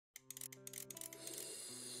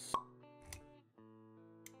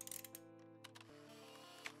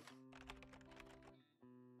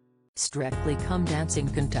Strictly Come Dancing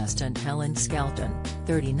contestant Helen Skelton,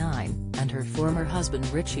 39, and her former husband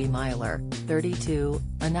Richie Myler, 32,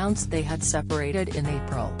 announced they had separated in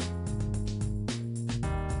April.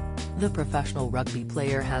 The professional rugby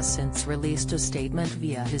player has since released a statement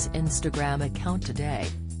via his Instagram account today.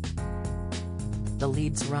 The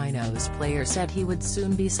Leeds Rhinos player said he would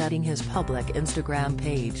soon be setting his public Instagram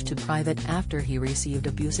page to private after he received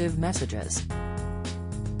abusive messages.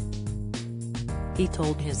 He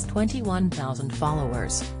told his 21,000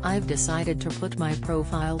 followers, "I've decided to put my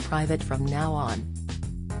profile private from now on.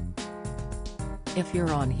 If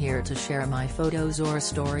you're on here to share my photos or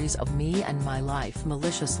stories of me and my life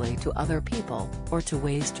maliciously to other people, or to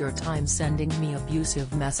waste your time sending me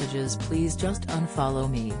abusive messages, please just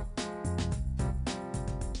unfollow me.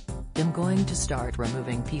 I'm going to start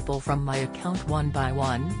removing people from my account one by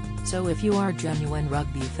one, so if you are genuine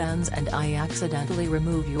rugby fans and I accidentally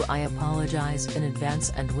remove you, I apologize in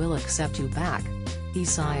advance and will accept you back." He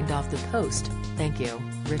signed off the post, "Thank you,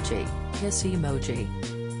 Richie," kiss emoji.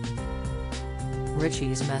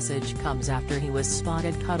 Richie's message comes after he was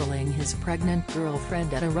spotted cuddling his pregnant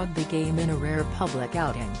girlfriend at a rugby game in a rare public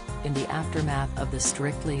outing, in the aftermath of the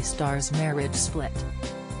Strictly Stars marriage split.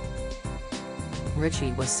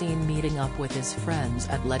 Richie was seen meeting up with his friends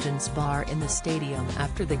at Legends Bar in the stadium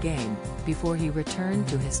after the game, before he returned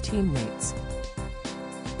to his teammates.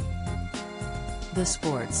 The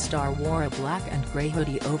sports star wore a black and grey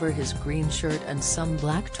hoodie over his green shirt and some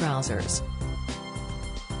black trousers.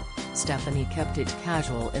 Stephanie kept it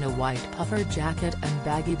casual in a white puffer jacket and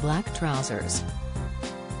baggy black trousers.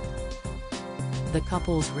 The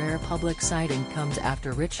couple's rare public sighting comes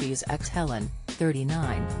after Richie's ex Helen,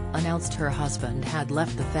 39, announced her husband had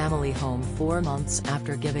left the family home 4 months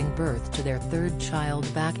after giving birth to their third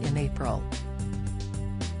child back in April.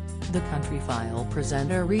 The Country File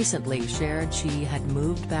presenter recently shared she had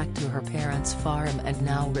moved back to her parents' farm and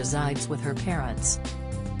now resides with her parents.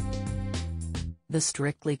 The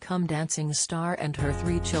Strictly Come Dancing star and her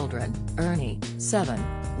 3 children, Ernie, 7,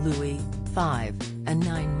 Louis, 5, and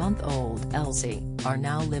 9-month-old Elsie, are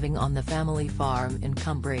now living on the family farm in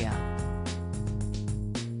Cumbria.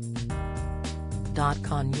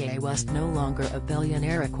 Kanye West no longer a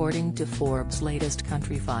billionaire. According to Forbes' latest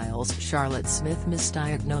Country Files, Charlotte Smith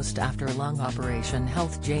misdiagnosed after lung operation.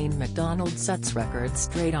 Health Jane McDonald sets record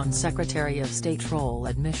straight on Secretary of State role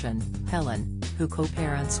admission. Helen, who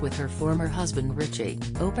co-parents with her former husband Richie,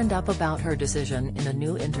 opened up about her decision in a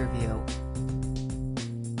new interview.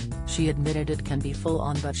 She admitted it can be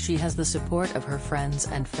full-on, but she has the support of her friends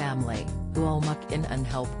and family, who all muck in and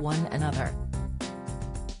help one another.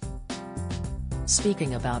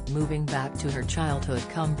 Speaking about moving back to her childhood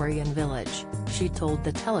Cumbrian village, she told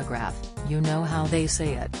The Telegraph, "You know how they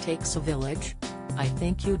say it takes a village? I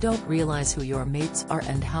think you don't realize who your mates are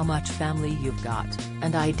and how much family you've got,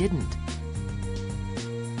 and I didn't.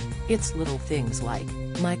 It's little things like,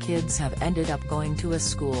 my kids have ended up going to a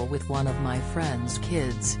school with one of my friend's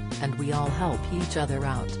kids, and we all help each other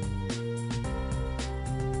out."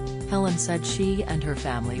 Helen said she and her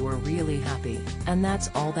family were really happy, and that's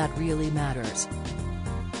all that really matters.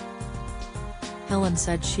 Helen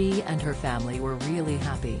said she and her family were really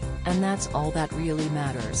happy, and that's all that really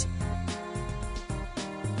matters.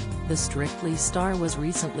 The Strictly star was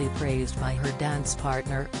recently praised by her dance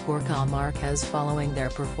partner, Gorka Marquez, following their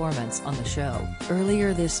performance on the show,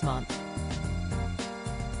 earlier this month.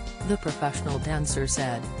 The professional dancer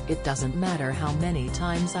said, "It doesn't matter how many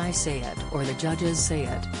times I say it or the judges say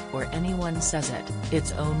it, or anyone says it,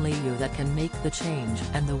 it's only you that can make the change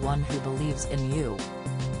and the one who believes in you.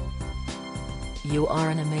 You are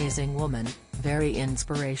an amazing woman, very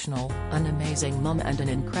inspirational, an amazing mom and an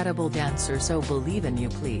incredible dancer, so believe in you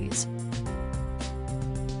please."